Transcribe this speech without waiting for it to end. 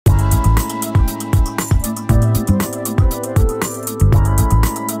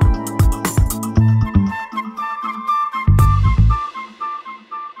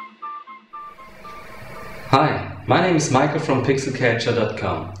My name is Michael from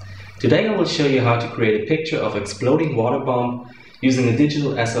pixelcatcher.com. Today I will show you how to create a picture of exploding water bomb using a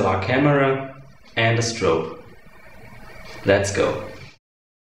digital SLR camera and a strobe. Let's go.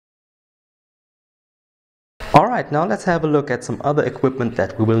 Alright, now let's have a look at some other equipment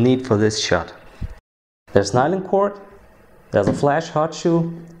that we will need for this shot. There's nylon cord, there's a flash hot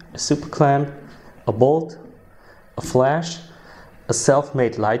shoe, a super clamp, a bolt, a flash, a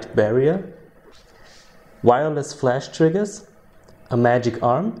self-made light barrier, wireless flash triggers, a magic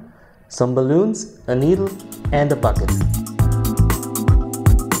arm, some balloons, a needle and a bucket.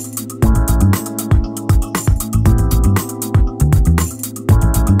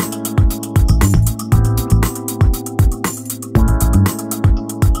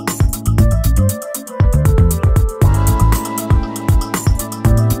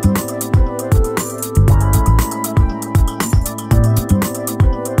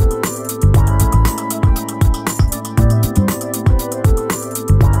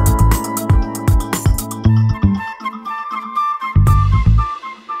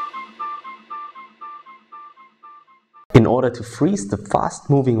 In order to freeze the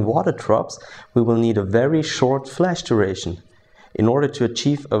fast-moving water drops, we will need a very short flash duration. In order to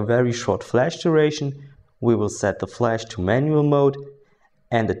achieve a very short flash duration, we will set the flash to manual mode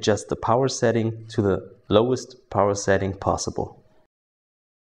and adjust the power setting to the lowest power setting possible.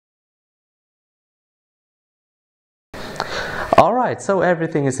 Alright, so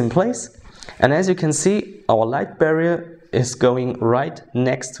everything is in place, and as you can see, our light barrier is going right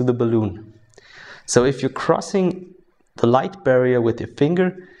next to the balloon. So if you're crossing the light barrier with your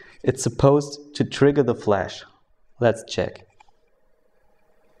finger, it's supposed to trigger the flash. Let's check.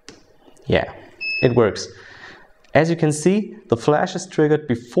 Yeah, it works. As you can see, the flash is triggered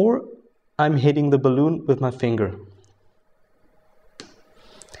before I'm hitting the balloon with my finger.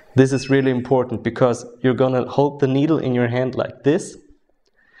 This is really important because you're gonna hold the needle in your hand like this,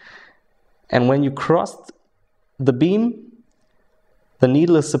 and when you cross the beam, the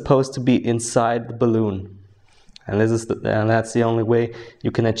needle is supposed to be inside the balloon. And that's the only way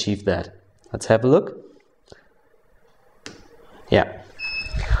you can achieve that. Let's have a look. Yeah,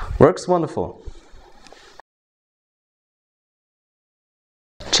 works wonderful.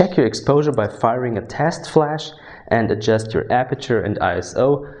 Check your exposure by firing a test flash and adjust your aperture and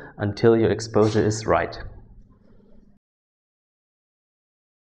ISO until your exposure is right.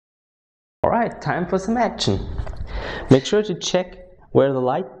 Alright, time for some action. Make sure to check where the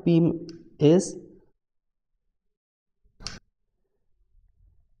light beam is.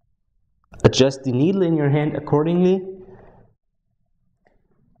 Adjust the needle in your hand accordingly.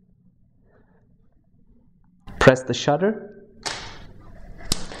 Press the shutter.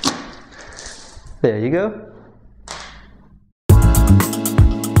 There you go.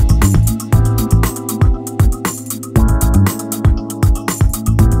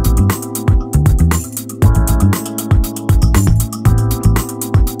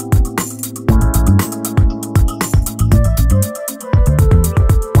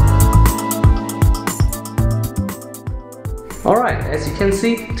 Alright, as you can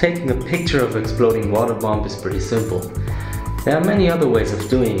see, taking a picture of exploding water bomb is pretty simple. There are many other ways of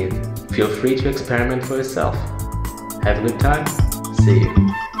doing it. Feel free to experiment for yourself. Have a good time. See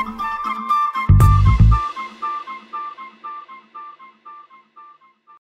you.